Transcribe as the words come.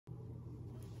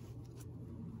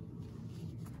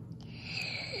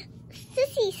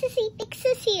sissy, big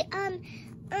sissy,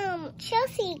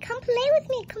 Chelsea, come play with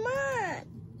me, come on.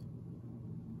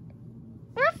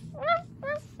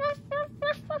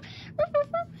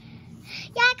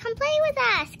 Yeah, come play with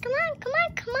us. Come on, come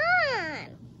on, come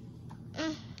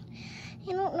on.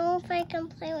 I don't know if I can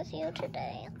play with you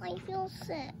today. I feel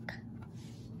sick.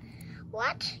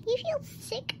 What? You feel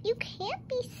sick? You can't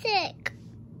be sick.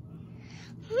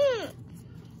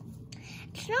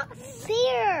 It's not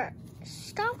fair.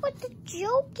 Stop with the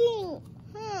joking.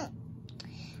 I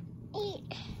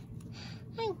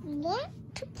want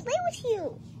to play with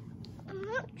you. I'm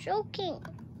not joking.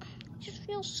 I just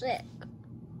feel sick.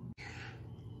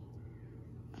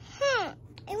 I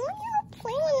want you to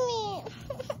play with me.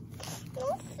 No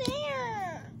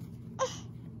fair.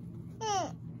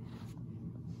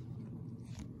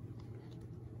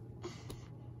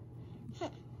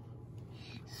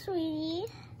 Sweetie.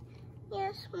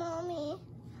 Yes, Mommy.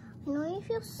 I know you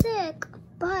feel sick,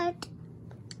 but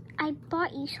I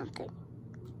bought you something.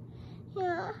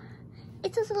 Yeah,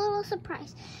 it's just a little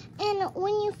surprise. And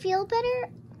when you feel better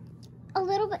a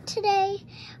little bit today,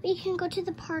 we can go to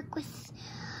the park with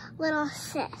little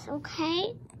sis,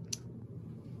 okay?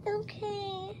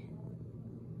 Okay.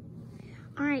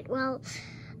 All right, well,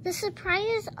 the surprise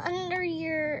is under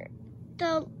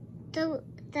the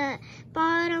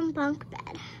bottom bunk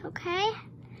bed, okay?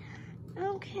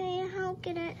 Okay, I'll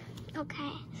get it.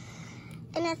 Okay.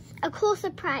 And it's a cool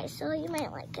surprise, so you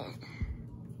might like it.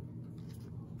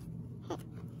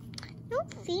 No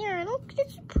fear, I don't get a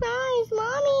surprise,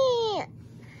 Mommy.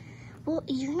 Well,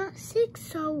 you're not sick,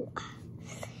 so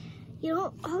you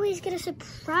don't always get a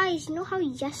surprise. You know how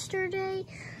yesterday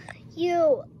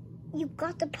you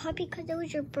got the puppy because it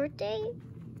was your birthday?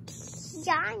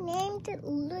 Yeah, I named it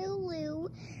Lulu.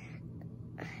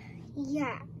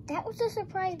 Yeah, that was a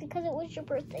surprise because it was your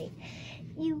birthday.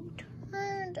 You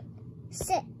turned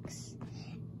 6,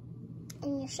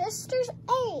 and your sister's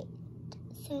 8.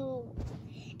 So,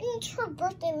 and it's her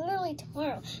birthday literally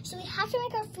tomorrow. So we have to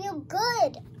make her feel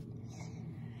good.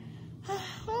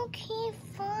 Okay,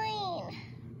 fine.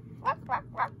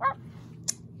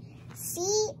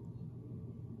 See?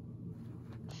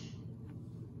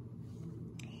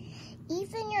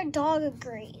 Even your dog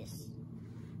agrees.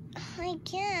 I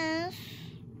guess.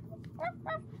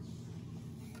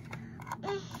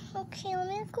 Okay, let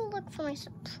me go look for my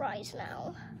surprise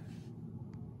now.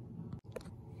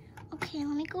 Okay,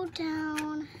 let me go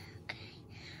down. Okay,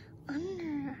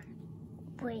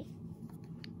 wait.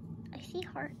 I see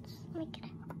hearts. Let me get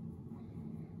it.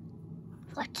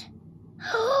 What?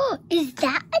 Is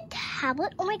that a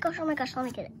tablet? Oh my gosh, let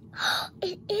me get it.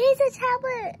 It is a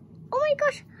tablet. Oh my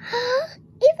gosh.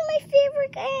 Even my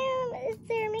favorite game is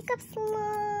there. Makeup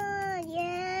salon.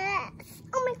 Yes.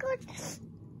 Oh my gosh.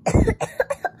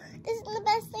 This is the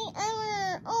best thing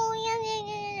ever. Oh,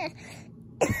 yeah.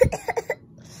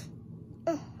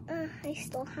 I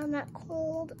still have that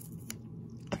cold.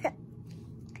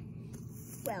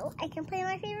 Well, I can play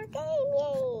my favorite game.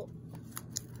 Yay.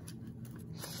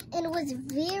 And it was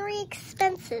very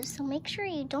expensive, so make sure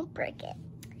you don't break it.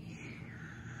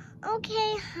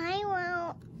 Okay, I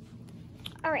will.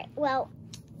 All right, well,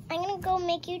 I'm going to go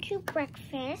make you 2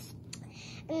 breakfast.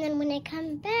 And then when I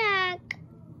come back,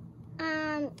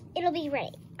 it'll be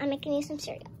ready. I'm making you some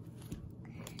cereal.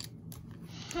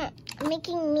 I'm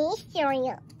making me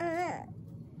cereal.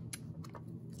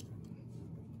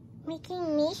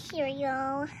 Making me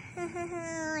cereal.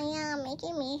 Yeah,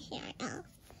 making me cereal.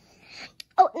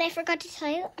 Oh, and I forgot to tell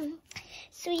you,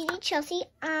 sweetie Chelsea,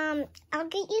 I'll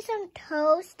get you some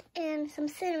toast and some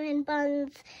cinnamon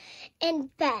buns in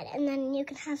bed, and then you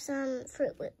can have some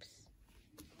Fruit Loops.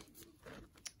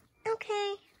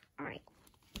 Okay, all right.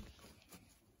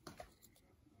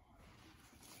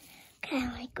 Okay,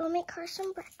 let me go make her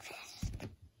some breakfast.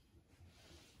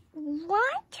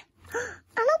 What? I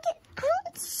don't get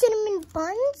cinnamon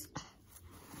buns.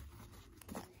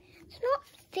 It's not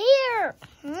fair.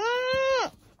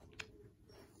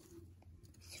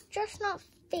 It's just not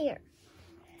fair.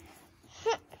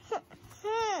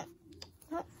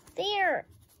 Not fair.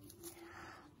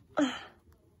 I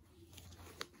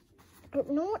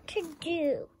don't know what to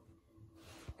do.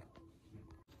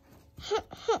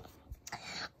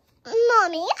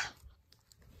 Mommy?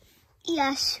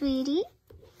 Yes, sweetie?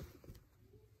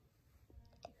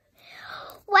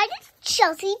 Why does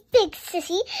Chelsea, big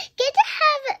sissy, get to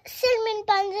have cinnamon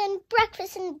buns and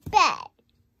breakfast in bed?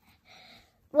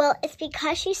 Well, it's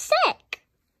because she's sick.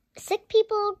 Sick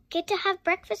people get to have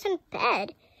breakfast in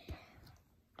bed.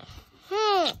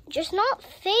 Just not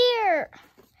fair.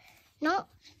 Not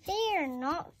fair,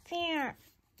 not fair.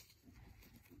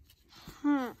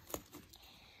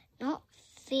 Not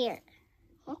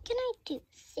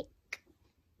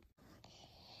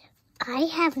I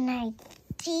have an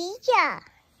idea.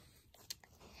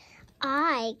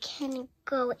 I can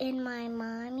go in my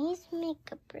mommy's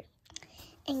makeup room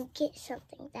and get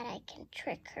something that I can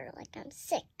trick her like I'm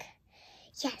sick.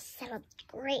 Yes, that'll be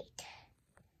great.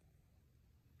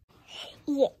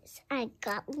 Yes, I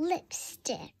got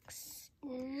lipsticks.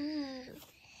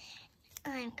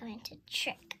 I'm going to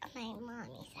trick my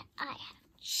mommy that I have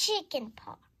chicken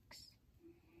pox.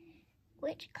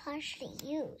 Which color should I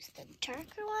use? The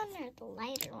darker one or the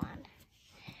lighter one?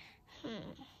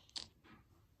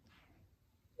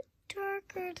 The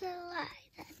darker the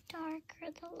light, the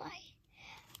darker the light.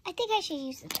 I think I should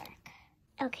use the dark.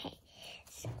 Okay,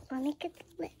 so let me get the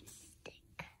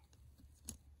lipstick.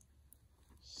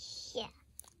 Yeah,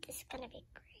 this is gonna be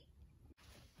great.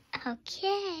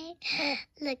 Okay,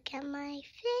 look at my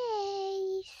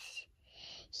face.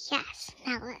 Yes,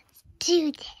 now let's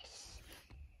do this.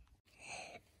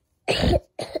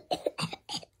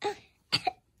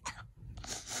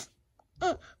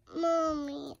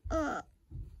 Mommy,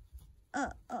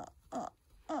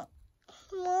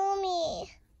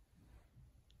 Mommy.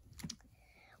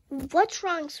 What's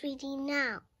wrong, sweetie,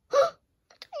 now? What's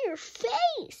on your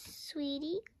face,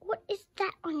 sweetie? What is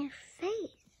that on your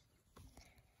face?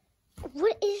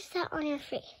 What is that on your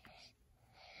face?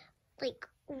 Like,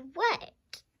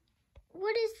 what?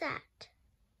 What is that?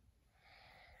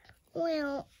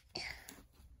 Well,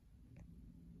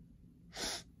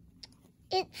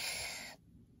 it's...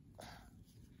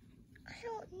 I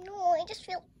don't know. I just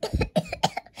feel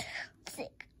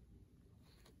sick.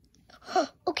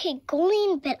 Okay, go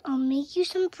lay in bed. I'll make you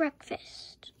some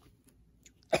breakfast.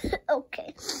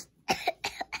 Okay.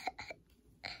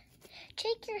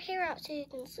 Take your hair out so you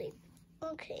can sleep.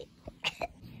 Okay.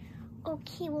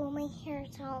 Okay, well, my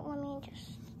hair's out. Let me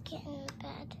just get in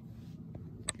bed.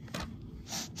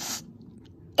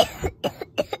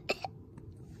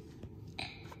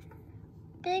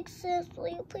 Big sis, will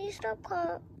you please stop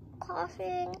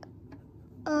coughing?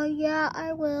 Oh, yeah,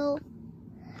 I will.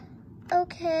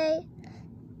 Okay.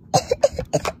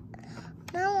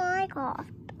 Now I coughed.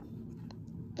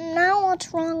 Now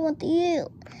what's wrong with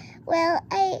you? Well,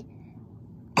 I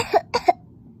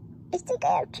think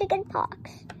I have chicken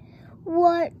pox.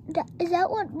 What? Is that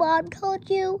what Mom told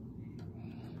you?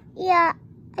 Yeah,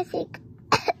 I think.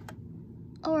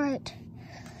 All right.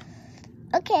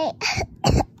 Okay.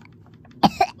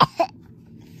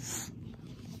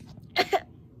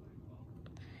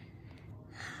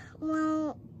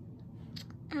 Well,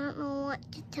 I don't know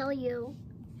what to tell you.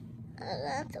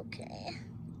 That's okay.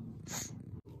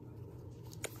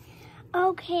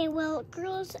 Okay, well,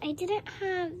 girls, I didn't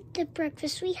have the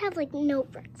breakfast. We have, like, no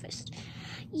breakfast.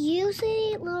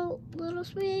 Usually, little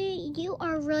sweetie, you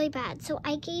are really bad, so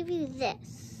I gave you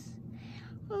this.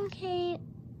 Okay.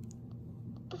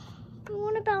 But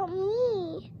what about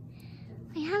me?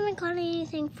 I haven't got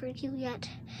anything for you yet.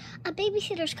 A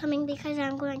babysitter's coming because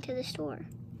I'm going to the store.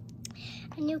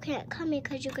 And you can't come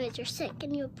because you guys are sick,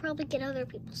 and you'll probably get other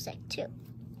people sick, too.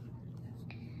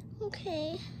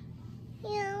 Okay.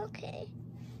 Yeah, okay.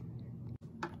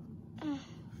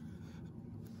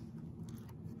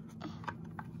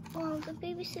 Well, the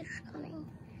babysitter's coming.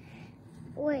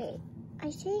 Wait, I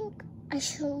think I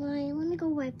should lie. Let me go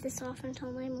wipe this off and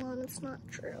tell my mom it's not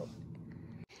true.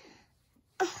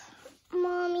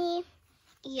 Mommy.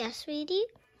 Yes, sweetie?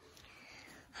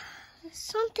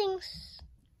 Something's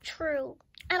true.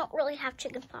 I don't really have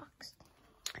chicken pox.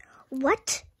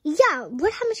 What? Yeah,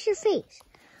 what happened to your face?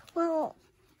 Well,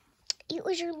 it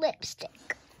was your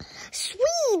lipstick.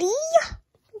 Sweetie!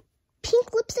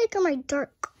 Pink lipstick or my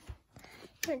dark?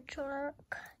 Your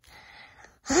dark.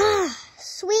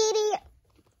 Sweetie,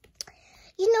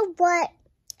 you know what?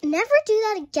 Never do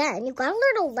that again. You gotta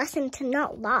learn a lesson to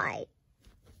not lie.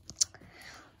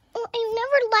 Well, I've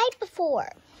never lied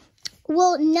before.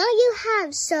 Well, now you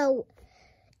have, so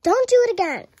don't do it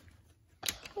again.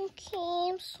 Okay,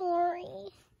 I'm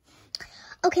sorry.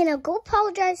 Okay, now go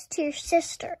apologize to your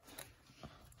sister.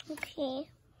 Okay.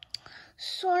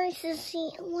 Sorry,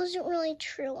 sissy. It wasn't really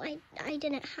true. I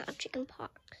didn't have chicken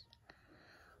pox.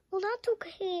 Well, that's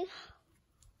okay.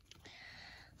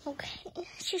 Okay.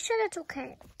 She said it's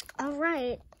okay. All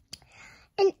right.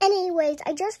 And anyways,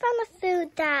 I just found the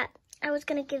food that I was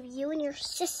going to give you and your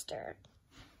sister.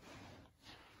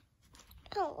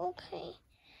 Oh, okay.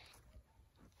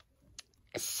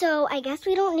 So I guess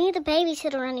we don't need the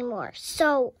babysitter anymore.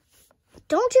 So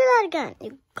don't do that again.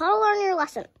 You gotta learn your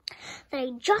lesson that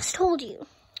I just told you.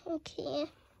 Okay.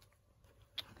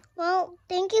 Well,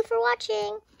 thank you for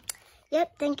watching.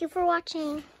 Yep, thank you for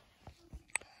watching.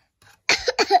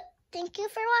 Thank you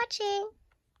for watching.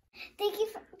 Thank you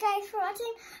guys for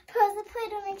watching. Pause the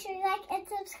video, make sure you like and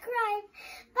subscribe.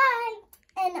 Bye.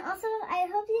 And also, I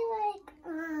hope you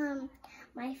like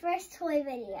my first toy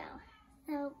video.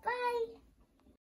 So, bye.